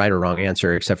think there's a right or wrong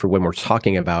answer, except for when we're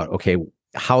talking about, okay,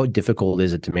 how difficult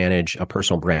is it to manage a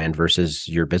personal brand versus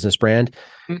your business brand?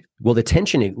 Well, the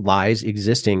tension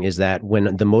existing is that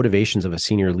when the motivations of a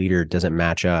senior leader doesn't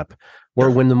match up,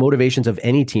 or when the motivations of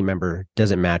any team member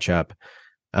doesn't match up,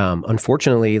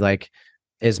 unfortunately, like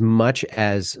as much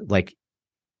as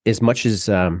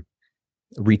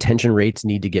retention rates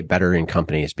need to get better in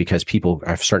companies, because people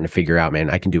are starting to figure out, man,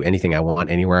 I can do anything I want,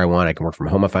 anywhere I want. I can work from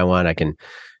home if I want. I can,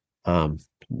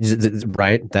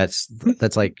 right?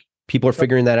 That's like, people are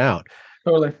figuring that out.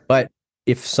 Totally. But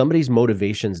if somebody's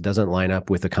motivations doesn't line up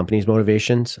with the company's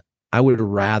motivations, I would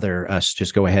rather us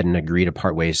just go ahead and agree to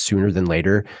part ways sooner than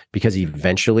later, because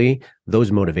eventually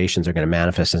those motivations are going to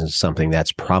manifest as something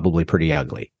that's probably pretty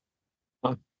ugly.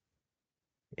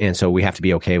 And so we have to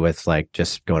be okay with like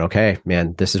just going, okay,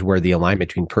 man, this is where the alignment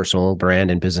between personal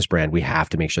brand and business brand, we have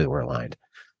to make sure that we're aligned.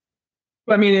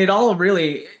 I mean, it all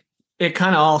really, it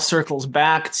kind of all circles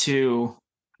back to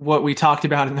what we talked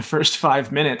about in the first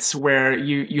 5 minutes, where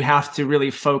you have to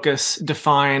really focus,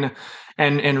 define,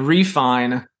 and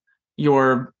refine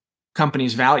your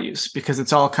company's values, because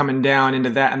it's all coming down into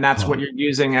that, and that's what you're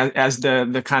using as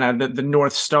the kind of the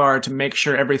North Star to make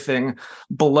sure everything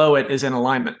below it is in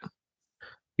alignment.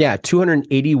 Yeah,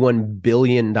 $281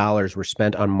 billion were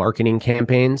spent on marketing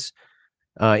campaigns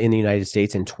in the United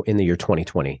States in the year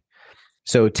 2020.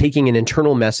 So taking an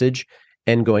internal message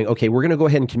and going, okay, we're going to go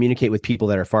ahead and communicate with people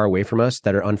that are far away from us,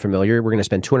 that are unfamiliar. We're going to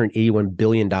spend $281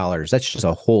 billion. That's just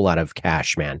a whole lot of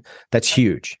cash, man. That's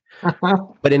huge.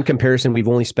 But in comparison, we've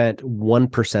only spent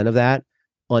 1% of that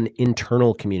on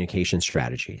internal communication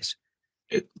strategies.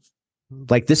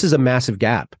 Like, this is a massive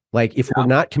gap. Like, if we're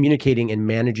not communicating and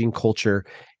managing culture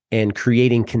and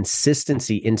creating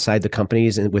consistency inside the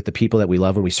companies and with the people that we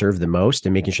love and we serve the most,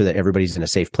 and making sure that everybody's in a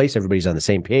safe place, everybody's on the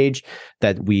same page,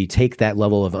 that we take that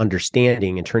level of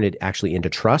understanding and turn it actually into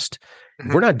trust.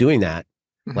 If we're not doing that,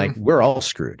 like, we're all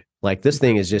screwed. Like, this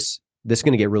thing is just, this is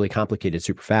going to get really complicated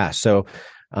super fast. So,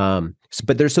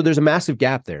 but there's a massive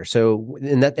gap there. So,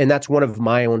 and that's one of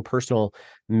my own personal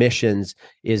missions,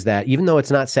 is that even though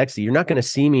it's not sexy, you're not going to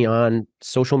see me on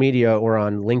social media or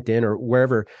on LinkedIn or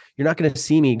wherever. You're not going to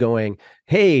see me going,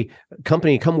 hey,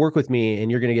 company, come work with me, and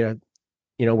you're going to get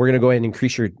we're going to go ahead and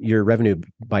increase your revenue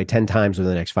by 10 times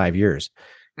within the next 5 years.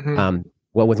 Well,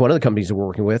 with one of the companies that we're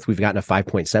working with, we've gotten a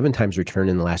 5.7 times return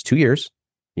in the last 2 years,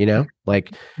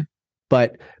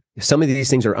 but some of these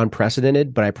things are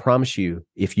unprecedented. But I promise you,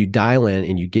 if you dial in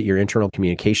and you get your internal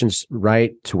communications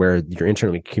right, to where your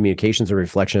internal communications are a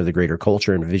reflection of the greater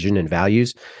culture and vision and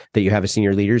values that you have as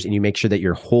senior leaders, and you make sure that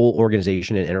your whole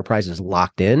organization and enterprise is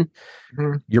locked in,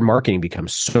 your marketing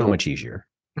becomes so much easier.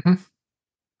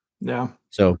 Yeah.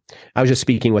 So I was just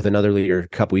speaking with another leader a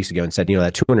couple weeks ago and said,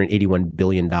 that $281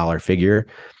 billion figure,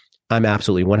 I'm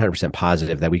absolutely 100%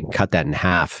 positive that we can cut that in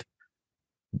half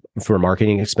for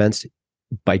marketing expense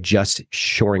by just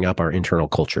shoring up our internal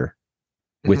culture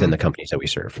within the companies that we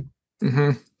serve.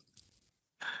 Do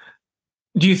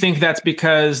you think that's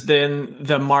because then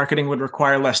the marketing would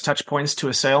require less touch points to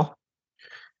a sale?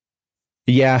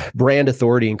 Yeah, brand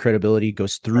authority and credibility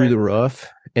goes through the roof,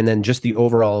 and then just the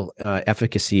overall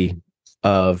efficacy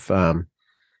of,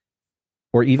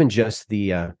 or even just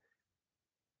the,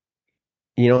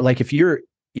 like, if you're,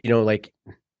 like,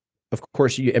 of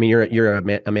course, you're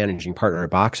a managing partner, a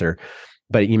boxer,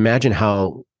 but imagine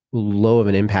how low of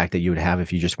an impact that you would have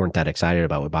if you just weren't that excited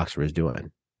about what Boxer was doing.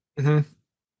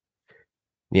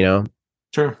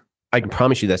 Sure. I can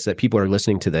promise you that people are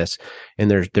listening to this and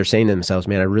they're saying to themselves,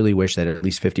 man, I really wish that at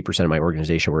least 50% of my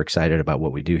organization were excited about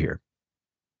what we do here.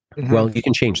 Well, you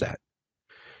can change that,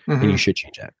 and you should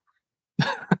change that.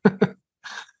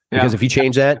 Because if you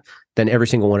change that, then every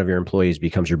single one of your employees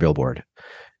becomes your billboard.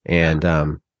 And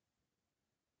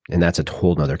that's a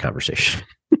whole nother conversation.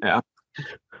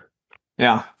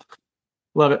 Yeah.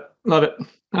 Love it.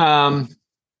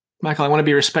 Michael, I want to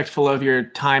be respectful of your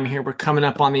time here. We're coming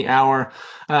up on the hour.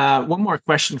 One more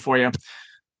question for you.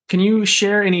 Can you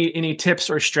share any tips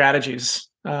or strategies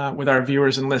with our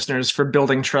viewers and listeners for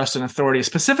building trust and authority,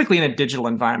 specifically in a digital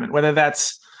environment, whether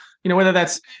that's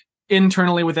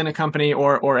internally within a company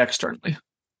or externally?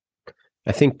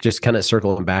 I think just kind of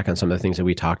circling back on some of the things that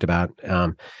we talked about,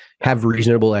 have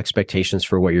reasonable expectations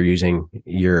for what you're using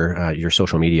your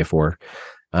social media for.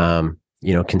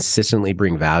 Consistently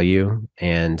bring value,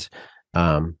 and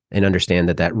understand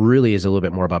that really is a little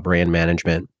bit more about brand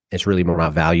management. It's really more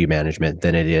about value management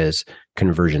than it is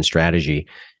conversion strategy.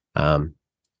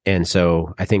 And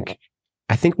so I think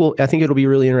it'll be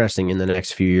really interesting in the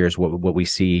next few years what we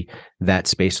see that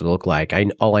space to look like.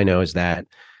 All I know is that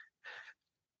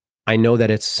I know that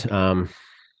it's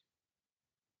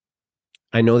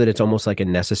almost like a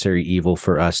necessary evil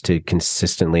for us to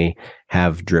consistently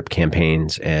have drip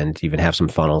campaigns and even have some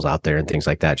funnels out there and things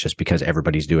like that, just because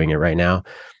everybody's doing it right now.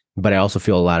 But I also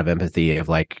feel a lot of empathy of,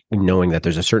 like, knowing that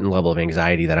there's a certain level of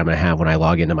anxiety that I'm going to have when I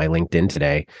log into my LinkedIn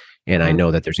today. And I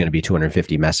know that there's going to be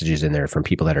 250 messages in there from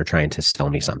people that are trying to sell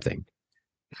me something.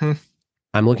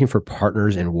 I'm looking for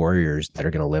partners and warriors that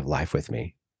are going to live life with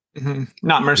me.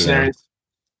 Not mercenaries.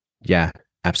 Yeah,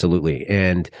 absolutely.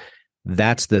 And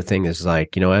that's the thing, is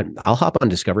like, I'll hop on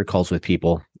discovery calls with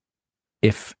people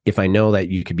if I know that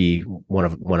you could be one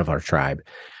of our tribe.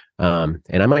 And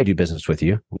I might do business with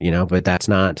you, but that's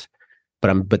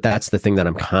the thing that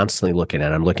I'm constantly looking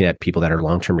at. I'm looking at people that are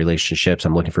long-term relationships.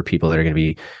 I'm looking for people that are going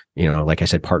to be, like I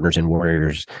said, partners and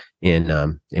warriors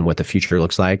in what the future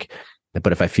looks like.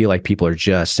 But if I feel like people are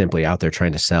just simply out there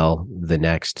trying to sell the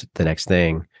next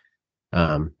thing,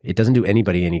 it doesn't do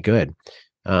anybody any good.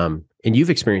 and you've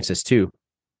experienced this too.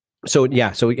 So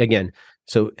yeah. So again,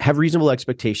 so have reasonable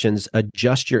expectations,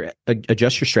 adjust your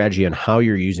strategy on how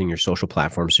you're using your social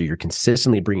platforms so you're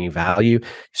consistently bringing value,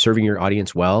 serving your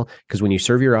audience well. Because when you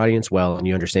serve your audience well and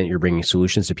you understand that you're bringing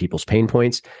solutions to people's pain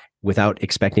points without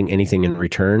expecting anything in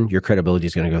return, your credibility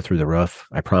is going to go through the roof.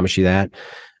 I promise you that.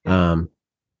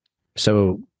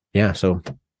 So yeah.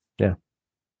 Nice.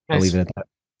 I'll leave it at that.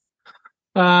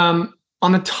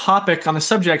 On the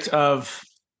subject of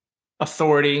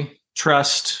authority,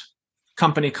 trust,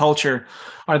 company culture,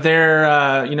 are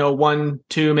there, 1,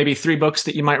 2, maybe 3 books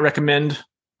that you might recommend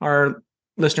our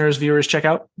listeners, viewers check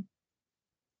out?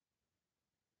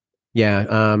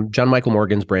 Yeah. John Michael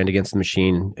Morgan's Brand Against the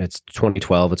Machine. It's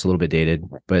 2012. It's a little bit dated,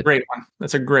 but great one.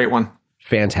 That's a great one.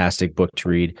 Fantastic book to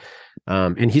read.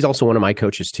 And he's also one of my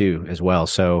coaches too, as well.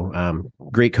 So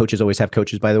great coaches always have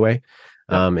coaches, by the way.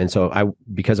 And so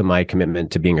because of my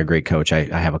commitment to being a great coach, I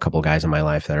have a couple of guys in my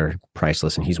life that are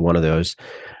priceless, and he's one of those.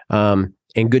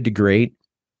 And Good to Great,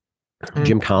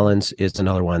 Jim Collins is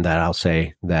another one that I'll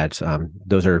say that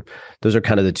those are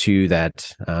kind of the two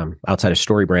that outside of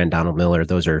StoryBrand, Donald Miller,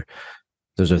 those are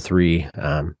 3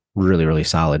 really, really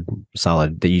solid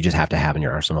that you just have to have in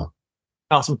your arsenal.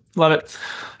 Awesome. Love it.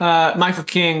 Michael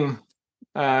King,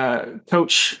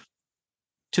 coach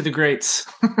to the greats.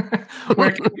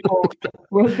 Where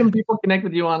can people connect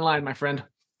with you online, my friend?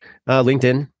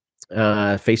 LinkedIn,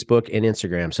 Facebook, and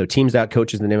Instagram. So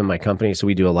Teams.coach is the name of my company. So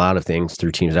we do a lot of things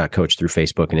through Teams.coach, through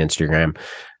Facebook and Instagram.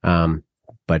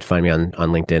 But find me on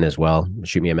LinkedIn as well.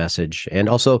 Shoot me a message. And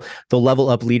also the Level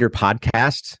Up Leader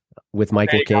podcast with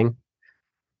Michael King.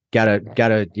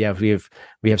 Gotta, yeah, we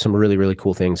have some really, really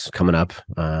cool things coming up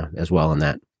as well on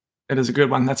that. It is a good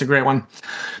one. That's a great one.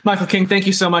 Michael King, thank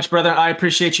you so much, brother. I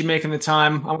appreciate you making the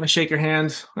time. I want to shake your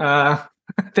hand.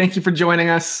 Thank you for joining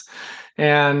us.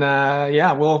 And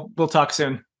we'll talk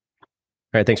soon. All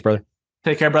right. Thanks, brother.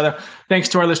 Take care, brother. Thanks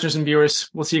to our listeners and viewers.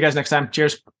 We'll see you guys next time.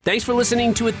 Cheers. Thanks for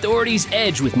listening to Authority's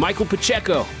Edge with Michael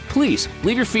Pacheco. Please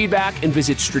leave your feedback and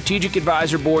visit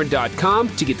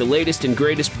strategicadvisorboard.com to get the latest and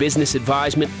greatest business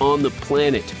advisement on the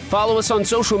planet. Follow us on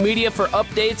social media for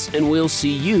updates, and we'll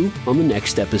see you on the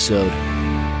next episode.